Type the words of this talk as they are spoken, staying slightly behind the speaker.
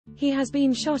He has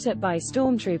been shot at by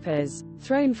stormtroopers,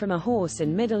 thrown from a horse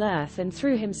in Middle-earth and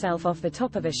threw himself off the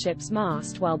top of a ship's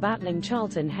mast while battling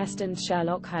Charlton Heston's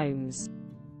Sherlock Holmes.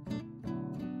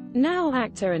 Now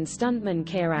actor and stuntman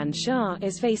Kiran Shah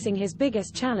is facing his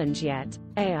biggest challenge yet,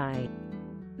 AI.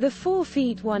 The 4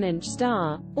 feet 1 inch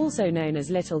star, also known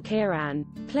as Little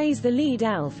Kiran, plays the lead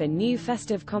elf in new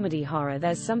festive comedy horror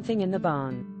There's Something in the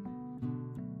Barn.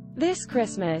 This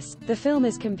Christmas, the film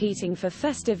is competing for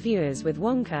festive viewers with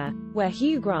Wonka, where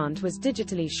Hugh Grant was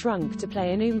digitally shrunk to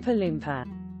play an Oompa Loompa.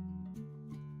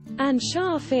 And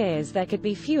Shah fears there could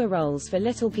be fewer roles for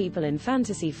little people in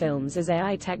fantasy films as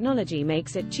AI technology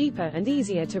makes it cheaper and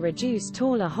easier to reduce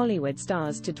taller Hollywood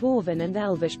stars to dwarven and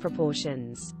elvish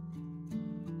proportions.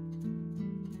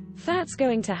 That's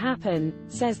going to happen,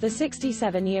 says the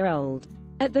 67-year-old.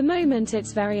 At the moment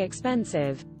it's very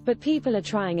expensive, but people are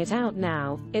trying it out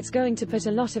now. It's going to put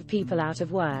a lot of people out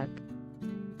of work.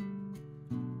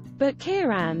 But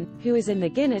Kiran, who is in the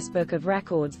Guinness Book of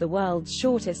Records the world's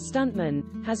shortest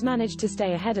stuntman, has managed to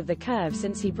stay ahead of the curve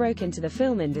since he broke into the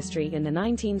film industry in the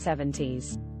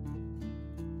 1970s.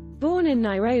 Born in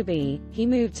Nairobi, he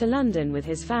moved to London with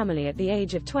his family at the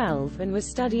age of 12 and was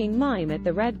studying mime at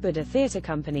the Red Buddha Theatre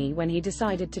Company when he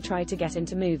decided to try to get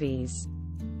into movies.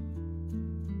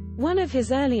 One of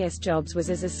his earliest jobs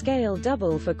was as a scale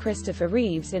double for Christopher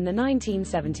Reeves in the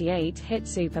 1978 hit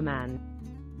Superman.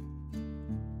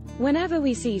 Whenever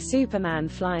we see Superman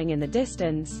flying in the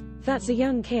distance, that's a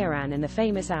young Kiran in the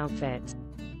famous outfit.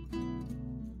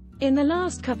 In the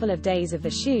last couple of days of the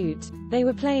shoot, they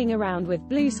were playing around with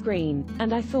blue screen,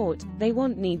 and I thought, they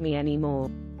won't need me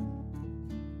anymore.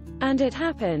 And it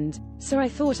happened, so I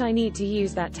thought I need to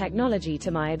use that technology to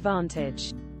my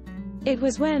advantage. It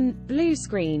was when blue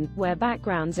screen, where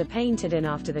backgrounds are painted in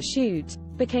after the shoot,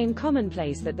 became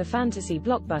commonplace that the fantasy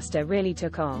blockbuster really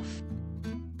took off.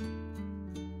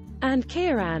 And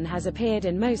Kiran has appeared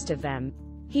in most of them.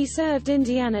 He served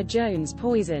Indiana Jones'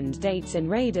 poisoned dates in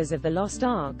Raiders of the Lost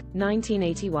Ark,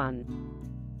 1981.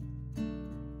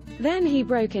 Then he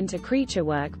broke into creature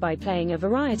work by playing a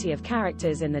variety of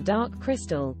characters in The Dark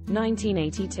Crystal,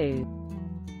 1982.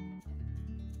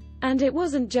 And it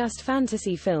wasn't just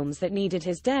fantasy films that needed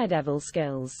his daredevil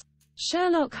skills.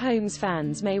 Sherlock Holmes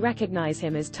fans may recognize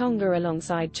him as Tonga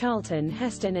alongside Charlton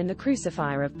Heston in The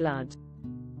Crucifier of Blood.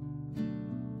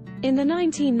 In the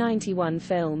 1991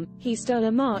 film, he stole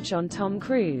a march on Tom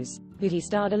Cruise, who he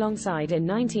starred alongside in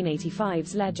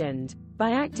 1985's Legend,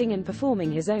 by acting and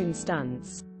performing his own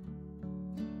stunts.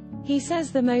 He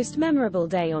says the most memorable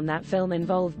day on that film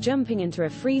involved jumping into a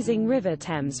freezing River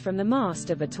Thames from the mast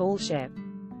of a tall ship.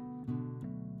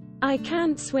 I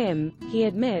can't swim, he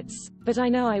admits, but I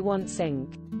know I won't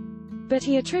sink. But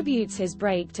he attributes his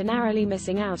break to narrowly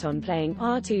missing out on playing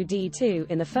R2-D2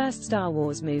 in the first Star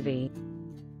Wars movie.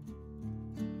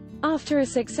 After a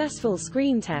successful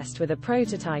screen test with a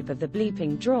prototype of the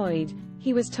bleeping droid,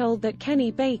 he was told that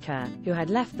Kenny Baker, who had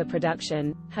left the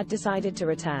production, had decided to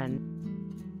return.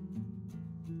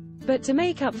 But to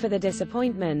make up for the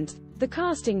disappointment, the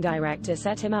casting director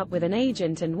set him up with an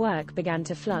agent and work began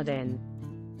to flood in.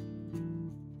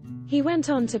 He went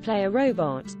on to play a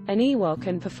robot, an Ewok,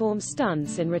 and perform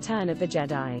stunts in Return of the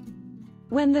Jedi.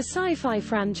 When the sci-fi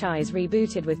franchise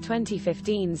rebooted with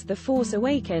 2015's The Force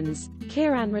Awakens,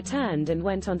 Kiran returned and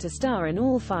went on to star in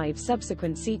all 5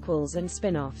 subsequent sequels and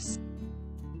spin-offs.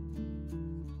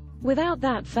 Without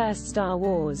that first Star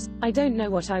Wars, I don't know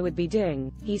what I would be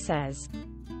doing, he says.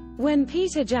 When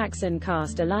Peter Jackson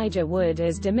cast Elijah Wood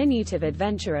as diminutive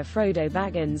adventurer Frodo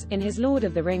Baggins in his Lord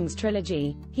of the Rings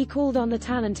trilogy, he called on the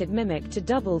talented mimic to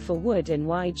double for Wood in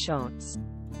wide shots.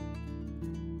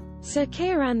 Sir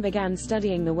Kiran began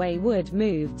studying the way Wood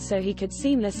moved so he could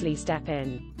seamlessly step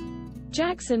in.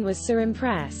 Jackson was so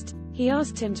impressed, he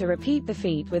asked him to repeat the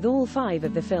feat with all 5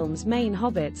 of the film's main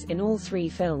hobbits in all 3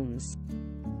 films.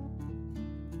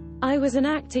 I was an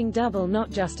acting double,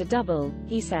 not just a double,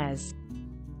 he says.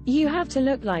 You have to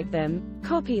look like them,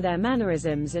 copy their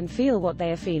mannerisms and feel what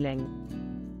they are feeling.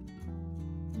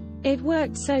 It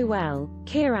worked so well,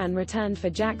 Kiran returned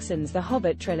for Jackson's The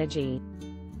Hobbit trilogy.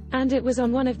 And it was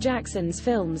on one of Jackson's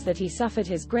films that he suffered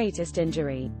his greatest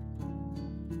injury.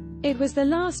 It was the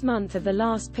last month of the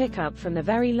last pickup from the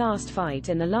very last fight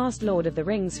in the last Lord of the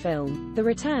Rings film, The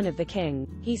Return of the King,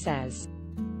 he says.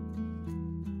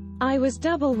 I was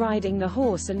double riding the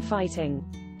horse and fighting.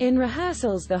 In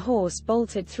rehearsals the horse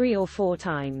bolted 3 or 4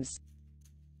 times.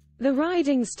 The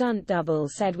riding stunt double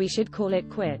said we should call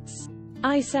it quits.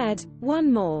 I said,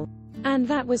 one more. And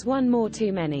that was one more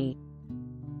too many.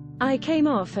 I came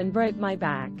off and broke my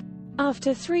back.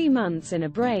 After 3 months in a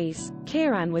brace,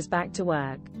 Kiran was back to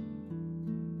work.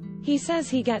 He says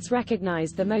he gets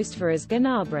recognized the most for as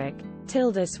Gnabrick,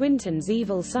 Tilda Swinton's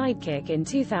evil sidekick in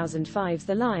 2005's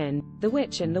The Lion, the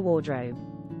Witch and the Wardrobe.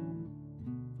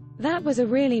 That was a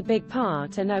really big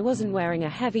part and I wasn't wearing a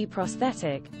heavy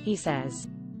prosthetic, he says.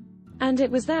 And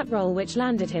it was that role which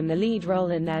landed him the lead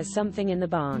role in There's Something in the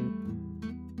Barn.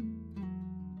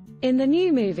 In the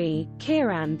new movie,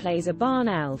 Kiran plays a barn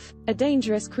elf, a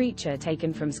dangerous creature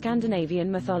taken from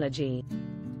Scandinavian mythology.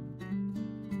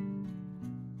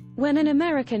 When an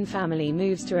American family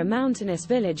moves to a mountainous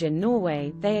village in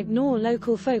Norway, they ignore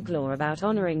local folklore about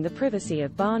honoring the privacy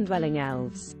of barn-dwelling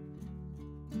elves.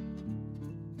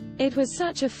 It was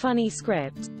such a funny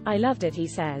script, I loved it, he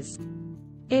says.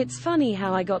 It's funny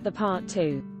how I got the part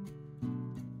too.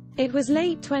 It was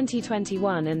late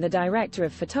 2021 and the director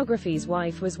of photography's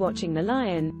wife was watching The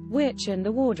Lion, Witch and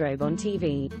the Wardrobe on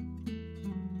TV.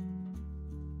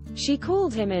 She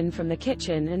called him in from the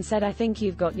kitchen and said, "I think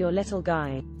you've got your little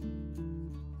guy."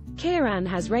 Kiran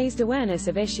has raised awareness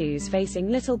of issues facing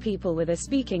little people with a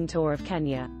speaking tour of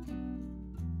Kenya.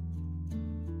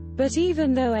 But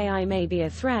even though AI may be a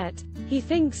threat, he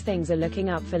thinks things are looking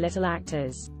up for little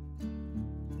actors.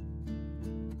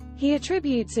 He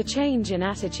attributes a change in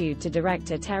attitude to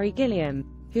director Terry Gilliam,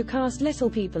 who cast little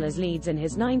people as leads in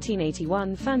his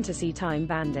 1981 fantasy Time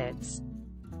Bandits.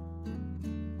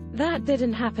 That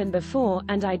didn't happen before,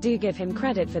 and I do give him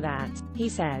credit for that, he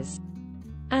says.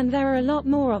 And there are a lot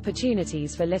more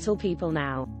opportunities for little people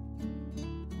now.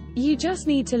 You just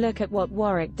need to look at what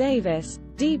Warwick Davis,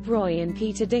 Deep Roy and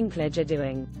Peter Dinklage are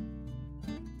doing.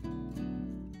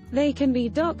 They can be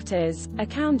doctors,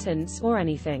 accountants, or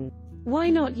anything.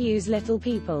 Why not use little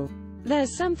people?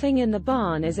 There's Something in the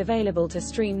Barn is available to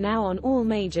stream now on all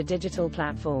major digital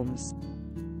platforms.